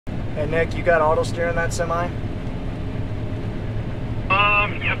Hey Nick, you got auto steer in that semi?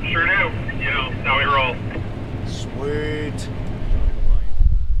 Yep, sure do. You know, how we roll. Sweet.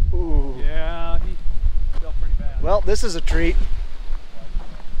 Ooh. Yeah, he felt pretty bad. Well, this is a treat.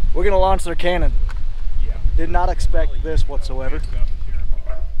 We're gonna launch their cannon. Yeah. Did not expect this whatsoever.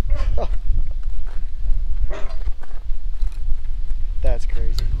 Oh. That's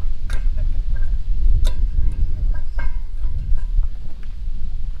crazy.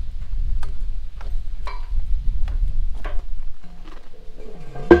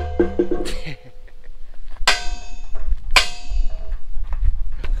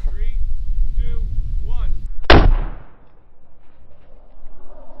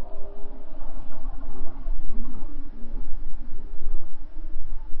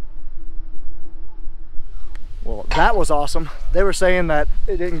 Well, that was awesome. They were saying that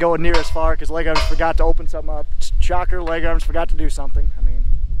it didn't go near as far because leg arms forgot to open something up. Shocker, leg arms forgot to do something. I mean,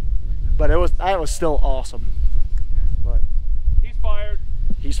 but that was still awesome. But he's fired.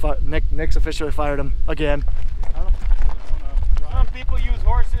 He's Nick's officially fired him again. Some people use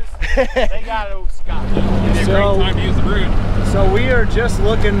horses. They got to Scott. It'd be a great time to use the brood. So we are just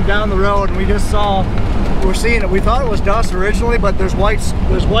looking down the road and we just saw. We're seeing it. We thought it was dust originally, but there's white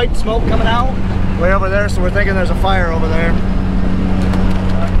smoke coming out way over there, so we're thinking there's a fire over there.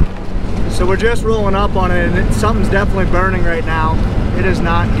 So we're just rolling up on it, and something's definitely burning right now. It is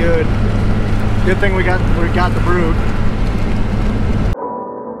not good. Good thing we got the brood.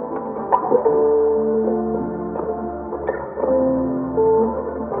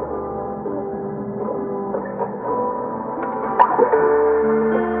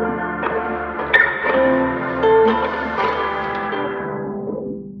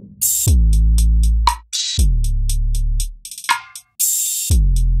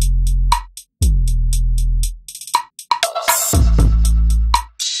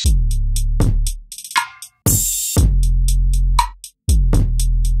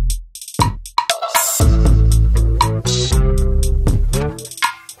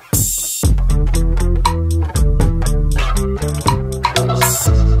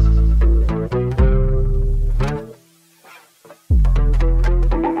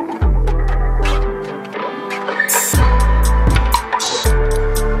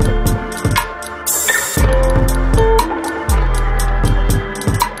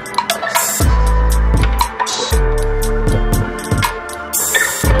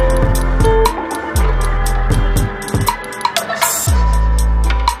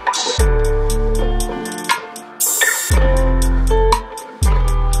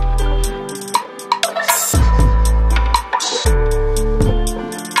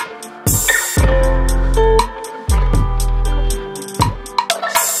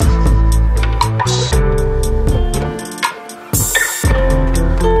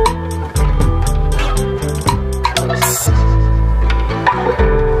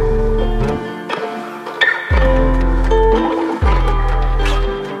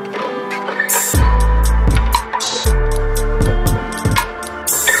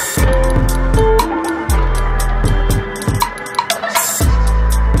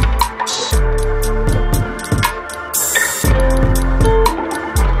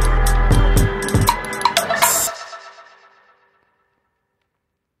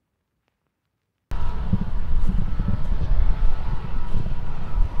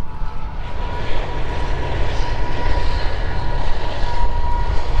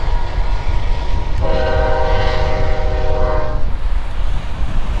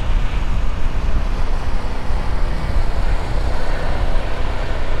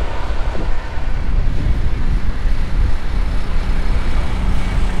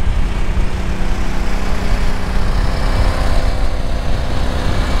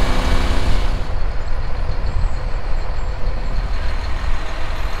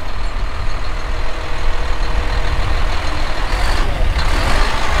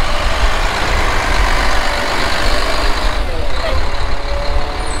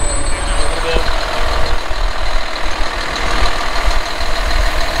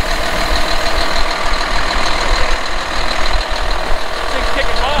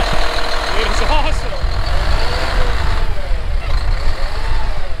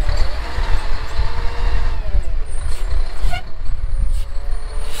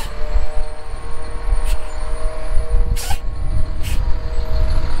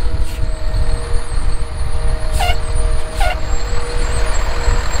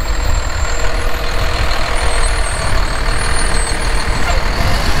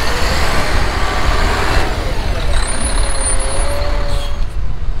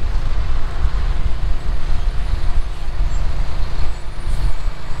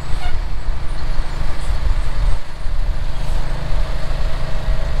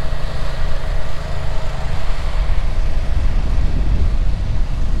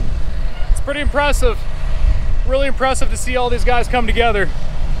 pretty impressive. Really impressive to see all these guys come together.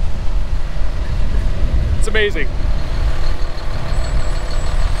 It's amazing.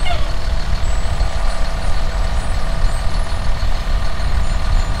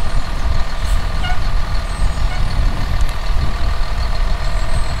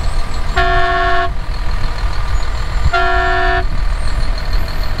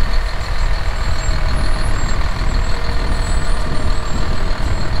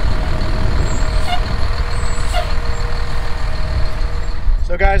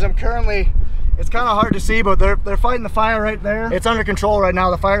 So guys, I'm currently, it's kind of hard to see, but they're fighting the fire right there. It's under control right now.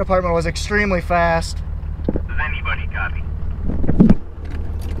 The fire department was extremely fast. Does anybody copy?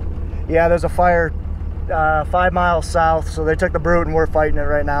 Yeah, there's a fire 5 miles south, so they took the brute and we're fighting it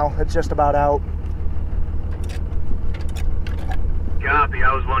right now. It's just about out. Copy,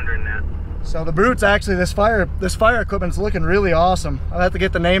 I was wondering that. So the brute's actually, this fire equipment's looking really awesome. I'll have to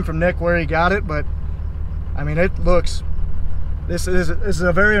get the name from Nick where he got it, but I mean, it looks, this is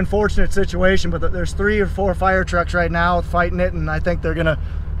a very unfortunate situation, but there's 3 or 4 fire trucks right now fighting it, and I think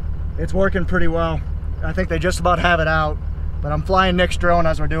it's working pretty well. I think they just about have it out, but I'm flying Nick's drone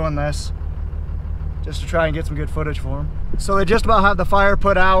as we're doing this, just to try and get some good footage for him. So they just about have the fire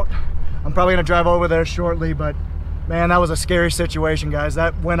put out. I'm probably gonna drive over there shortly, but man, that was a scary situation, guys.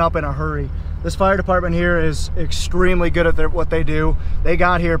 That went up in a hurry. This fire department here is extremely good at what they do. They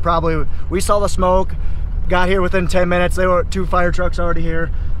got here probably, we saw the smoke, got here within 10 minutes. There were 2 fire trucks already here.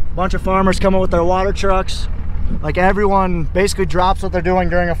 A bunch of farmers coming with their water trucks. Like, everyone basically drops what they're doing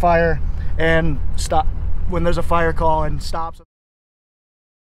during a fire and stop when there's a fire call and stops.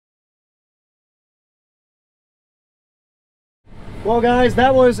 Well guys,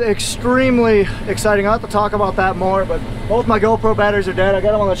 that was extremely exciting. I'll have to talk about that more, but both my GoPro batteries are dead. I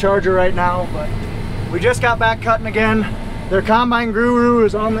got them on the charger right now, but we just got back cutting again. Their combine guru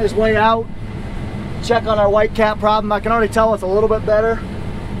is on his way out. Check on our white cap problem. I can already tell it's a little bit better,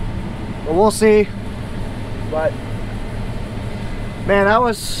 but we'll see. But man, that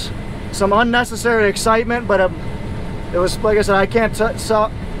was some unnecessary excitement, but it was, like I said, I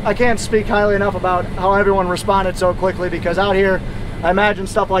can't speak highly enough about how everyone responded so quickly, because out here I imagine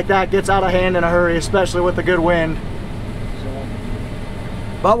stuff like that gets out of hand in a hurry, especially with the good wind. So,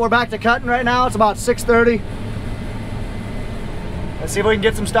 but we're back to cutting right now. It's about 6:30. Let's see if we can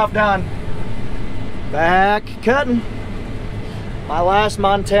get some stuff done. Back cutting. My last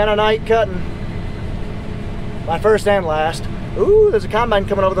Montana night cutting. My first and last. Ooh, there's a combine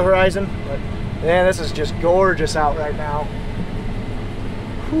coming over the horizon. But man, this is just gorgeous out right now.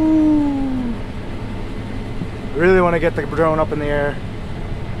 Whew. Really want to get the drone up in the air.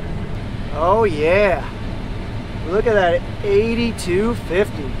 Oh yeah. Look at that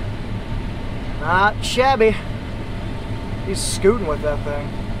 8250. Not shabby. He's scooting with that thing.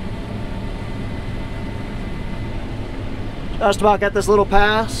 Just about got this little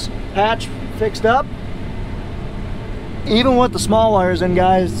patch fixed up. Even with the small wires in,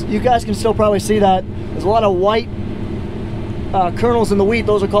 guys, you guys can still probably see that there's a lot of white kernels in the wheat.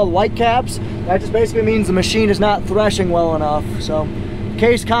 Those are called white caps. That just basically means the machine is not threshing well enough. So, in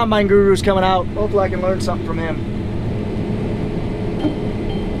case Combine Guru's coming out, hopefully I can learn something from him.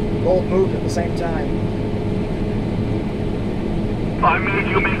 Both moved at the same time. 5 minutes,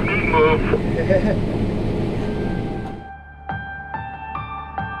 you make me move.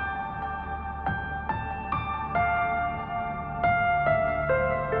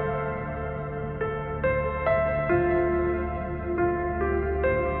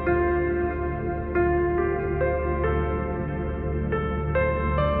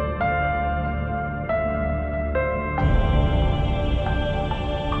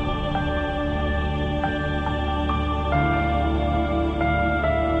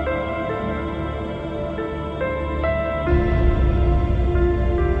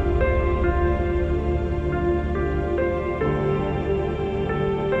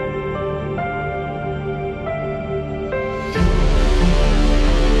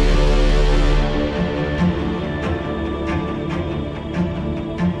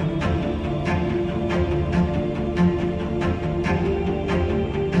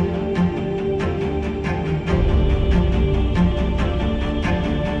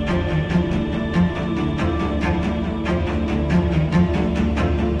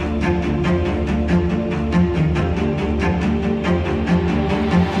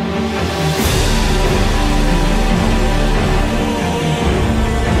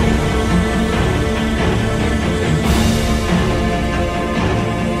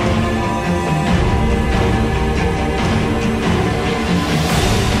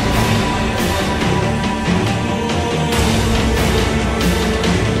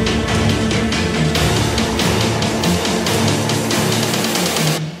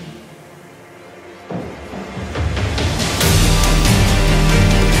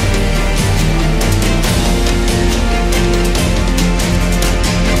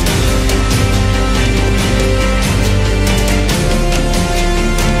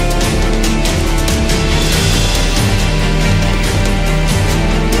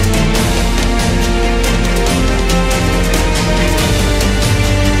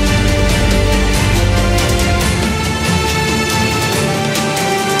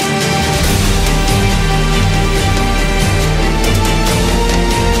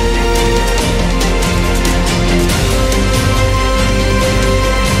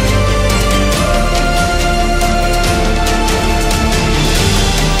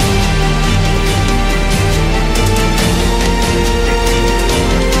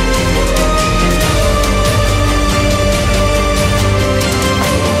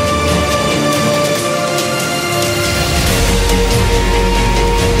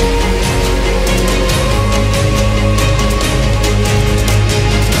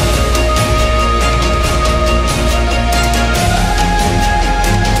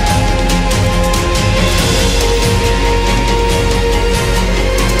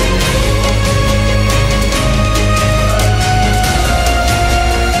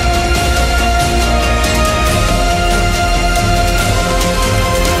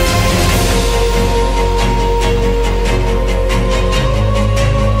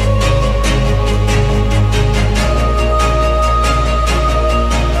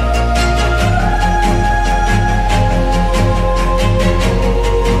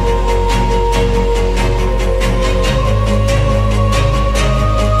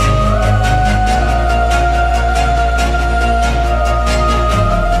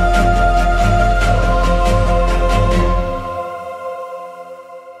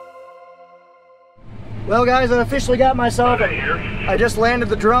 Well guys, I officially got myself I just landed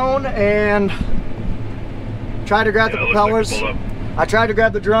the drone and tried to grab the propellers. I tried to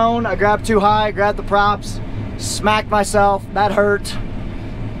grab the drone, I grabbed too high, grabbed the props, smacked myself, that hurt.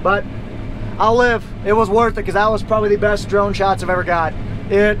 But I'll live. It was worth it because that was probably the best drone shots I've ever got.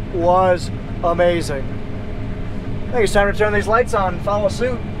 It was amazing. I think it's time to turn these lights on and follow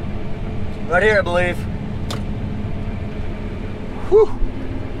suit. Right here, I believe. Whew.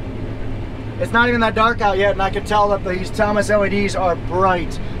 It's not even that dark out yet, and I can tell that these Thomas LEDs are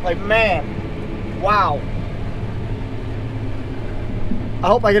bright. Like, man, wow. I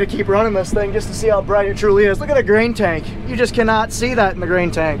hope I get to keep running this thing just to see how bright it truly is. Look at the grain tank. You just cannot see that in the grain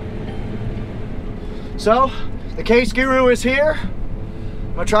tank. So, the case guru is here.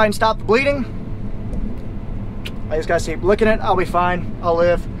 I'm gonna try and stop the bleeding. I just gotta keep looking at it. I'll be fine. I'll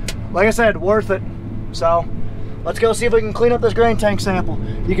live. Like I said, worth it. So, let's go see if we can clean up this grain tank sample.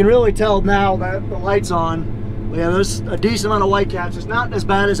 You can really tell now that the light's on. Yeah, there's a decent amount of white caps. It's not as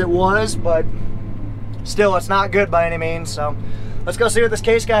bad as it was, but still, it's not good by any means. So, let's go see what this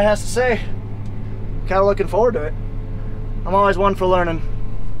case guy has to say. Kind of looking forward to it. I'm always one for learning.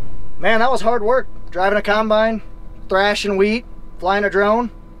 Man, that was hard work. Driving a combine, thrashing wheat, flying a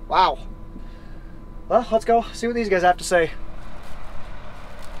drone. Wow. Well, let's go see what these guys have to say.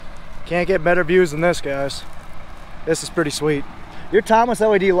 Can't get better views than this, guys. This is pretty sweet. Your Thomas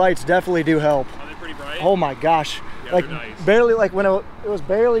LED lights definitely do help. Are they pretty bright? Oh my gosh. Yeah, like, they're nice. Barely, like when it was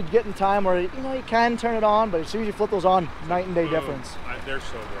barely getting time where, you know, you can turn it on, but as soon as you flip those on, night and day difference. They're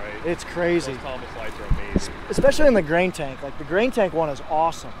so bright. It's crazy. Those Thomas lights are amazing. Especially in the grain tank. Like, the grain tank one is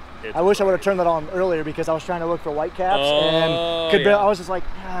awesome. I wish I would have turned that on earlier because I was trying to look for white caps and I was just like,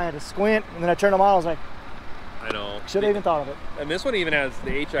 I had to squint, and then I turned them on. I was like, I know. Should have even thought of it. And this one even has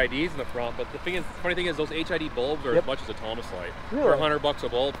the HIDs in the front, but the funny thing is those HID bulbs are as much as a Thomas light. Really? For $100 a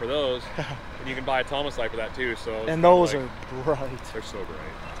bulb for those, and you can buy a Thomas light for that too. So and those are bright. They're so bright.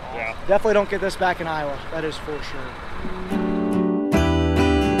 Awesome. Yeah. Definitely don't get this back in Iowa. That is for sure.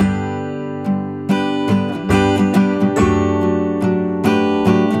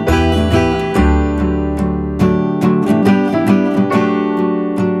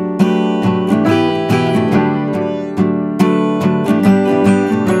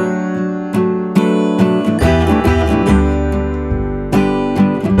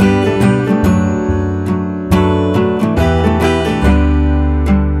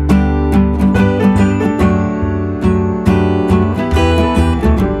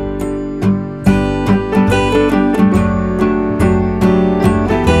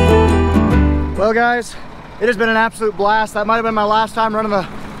 Well guys, it has been an absolute blast. That might have been my last time running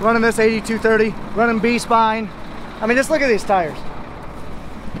this 8230, running B-spine. I mean, just look at these tires.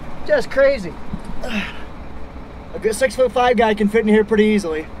 Just crazy. A good 6'5" guy can fit in here pretty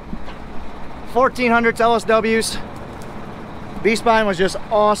easily. 1400s LSWs. B-spine was just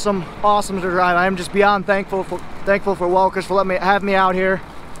awesome, awesome to drive. I am just beyond thankful for Welkers for letting me have me out here.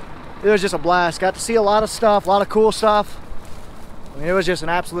 It was just a blast. Got to see a lot of stuff, a lot of cool stuff. I mean, it was just an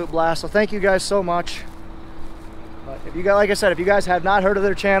absolute blast. So thank you guys so much. But if you guys, like I said, if you guys have not heard of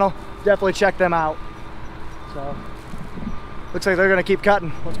their channel, definitely check them out. So looks like they're gonna keep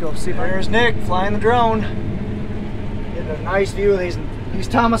cutting. Let's go see. There's Nick flying the drone. Getting a nice view of these. These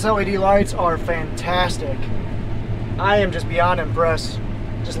Thomas LED lights are fantastic. I am just beyond impressed.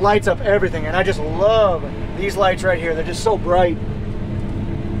 Just lights up everything, and I just love these lights right here. They're just so bright.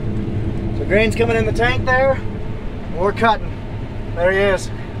 So grain's coming in the tank there, and we're cutting. There he is.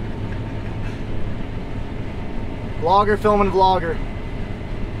 Vlogger filming vlogger.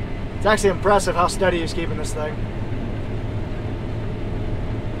 It's actually impressive how steady he's keeping this thing.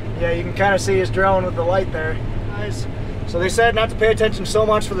 Yeah, you can kind of see his drone with the light there. Nice. So they said not to pay attention so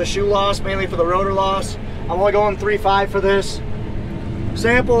much for the shoe loss, mainly for the rotor loss. I'm only going 3.5 for this.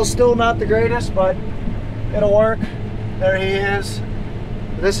 Sample is still not the greatest, but it'll work. There he is.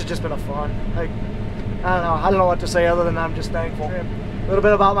 This has just been a fun. I don't know what to say other than I'm just thankful. A little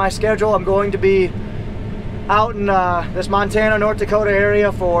bit about my schedule. I'm going to be out in this Montana, North Dakota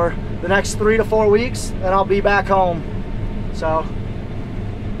area for the next 3 to 4 weeks, and I'll be back home. So,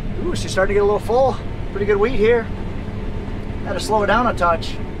 ooh, she's starting to get a little full. Pretty good wheat here. Had to slow it down a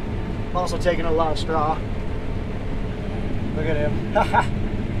touch. I'm also taking a lot of straw. Look at him.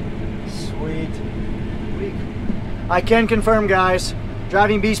 Sweet. I can confirm, guys,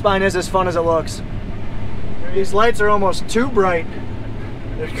 driving B-spine is as fun as it looks. These lights are almost too bright.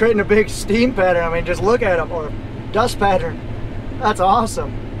 They're creating a big steam pattern. I mean, just look at them, or dust pattern. That's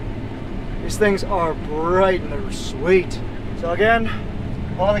awesome. These things are bright and they're sweet. So again,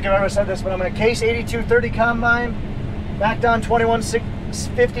 I don't think I've ever said this, but I'm in a Case 8230 combine, backed on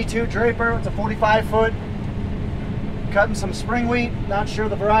 2152 Draper. It's a 45-foot cutting some spring wheat, not sure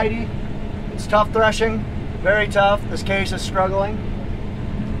the variety. It's tough threshing, very tough. This case is struggling.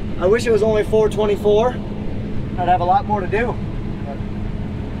 I wish it was only 424. I'd have a lot more to do. But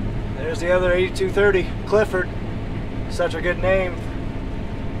there's the other 8230, Clifford. Such a good name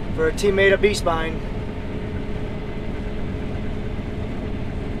for a teammate of B-Spine.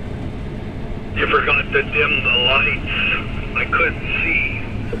 You forgot to dim the lights. I couldn't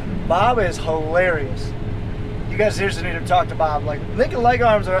see. Bob is hilarious. You guys seriously need to talk to Bob. Like, Nick and leg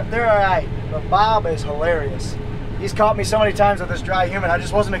arms they're alright, but Bob is hilarious. He's caught me so many times with this dry humid. I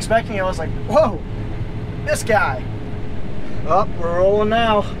just wasn't expecting it. I was like, whoa, this guy. Oh, we're rolling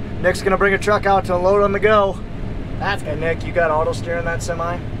now. Nick's gonna bring a truck out to unload on the go. That's good. Nick, you got auto steering that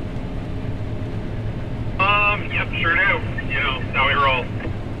semi? Yep, sure do. You know, how we roll.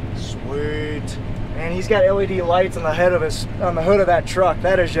 Sweet. And he's got LED lights on the head of on the hood of that truck.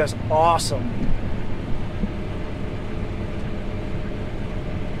 That is just awesome.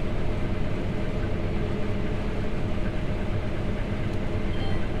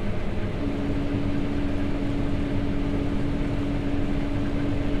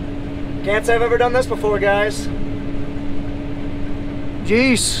 Can't say I've ever done this before, guys.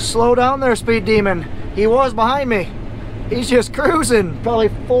 Jeez, slow down there, Speed Demon. He was behind me. He's just cruising, probably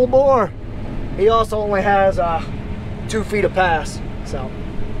full bore. He also only has 2 feet of pass, so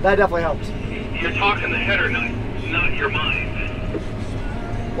that definitely helps. You're talking the header, not your mind.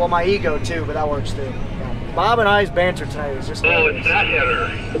 Well, my ego too, but that works too. Yeah. Bob and I's banter tonight is just... Oh, it's that header.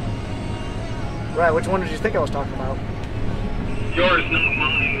 Right, which one did you think I was talking about? Yours, not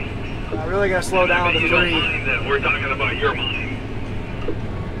mine. I'm really gonna slow down to 3. You don't mind that we're talking about your mind.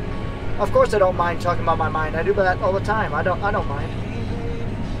 Of course I don't mind talking about my mind. I do that all the time. I don't mind.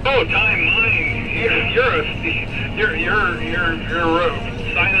 Oh, time, mine. You're a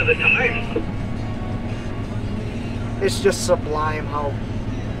sign of the time. It's just sublime how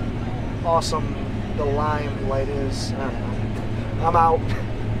awesome the lime light is. I don't know. I'm out.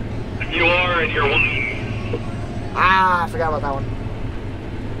 You are, and you're whining. Ah, I forgot about that one.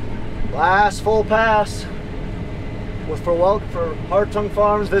 Last full pass was for Hartung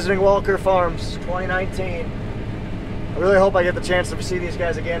Farms, visiting Welker Farms 2019. I really hope I get the chance to see these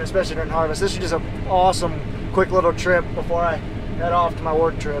guys again, especially during harvest. This is just an awesome, quick little trip before I head off to my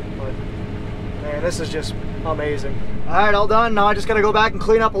work trip. But man, this is just amazing. All right, all done. Now I just gotta go back and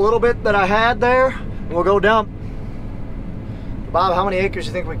clean up a little bit that I had there, and we'll go dump. Bob, how many acres do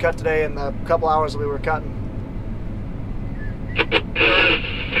you think we cut today in the couple hours that we were cutting?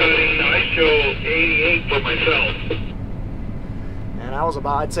 Cutting, I show 88 for myself. And I was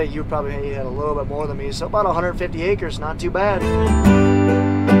about, I'd say you probably had a little bit more than me, so about 150 acres, not too bad.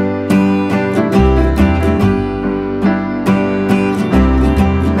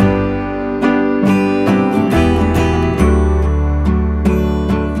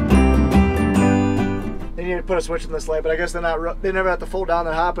 They need to put a switch in this light, but I guess they never have to fold down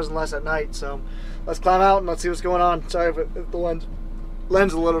their hoppers unless at night, so let's climb out and let's see what's going on. Sorry if the lens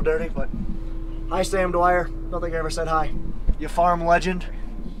is a little dirty, but hi, Sam Dwyer. Don't think I ever said hi. You farm legend.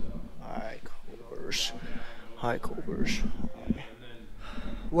 Hi, Cobers. Hi, Cobers.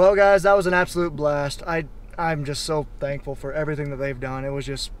 Well, guys, that was an absolute blast. I'm just so thankful for everything that they've done. It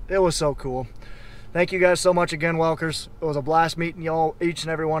was so cool. Thank you guys so much again, Welkers. It was a blast meeting y'all, each and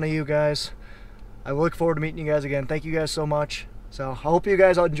every one of you guys. I look forward to meeting you guys again. Thank you guys so much. So I hope you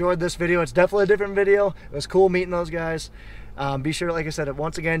guys enjoyed this video. It's definitely a different video. It was cool meeting those guys. Be sure, like I said,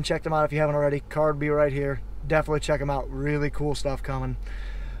 once again, check them out if you haven't already. Card will be right here. Definitely check them out. Really cool stuff coming.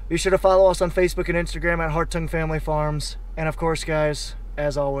 Be sure to follow us on Facebook and Instagram at Hartung Family Farms. And of course, guys,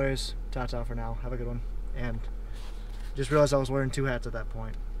 as always, ta-ta for now. Have a good one. And just realized I was wearing 2 hats at that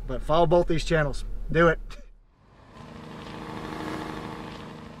point. But follow both these channels. Do it.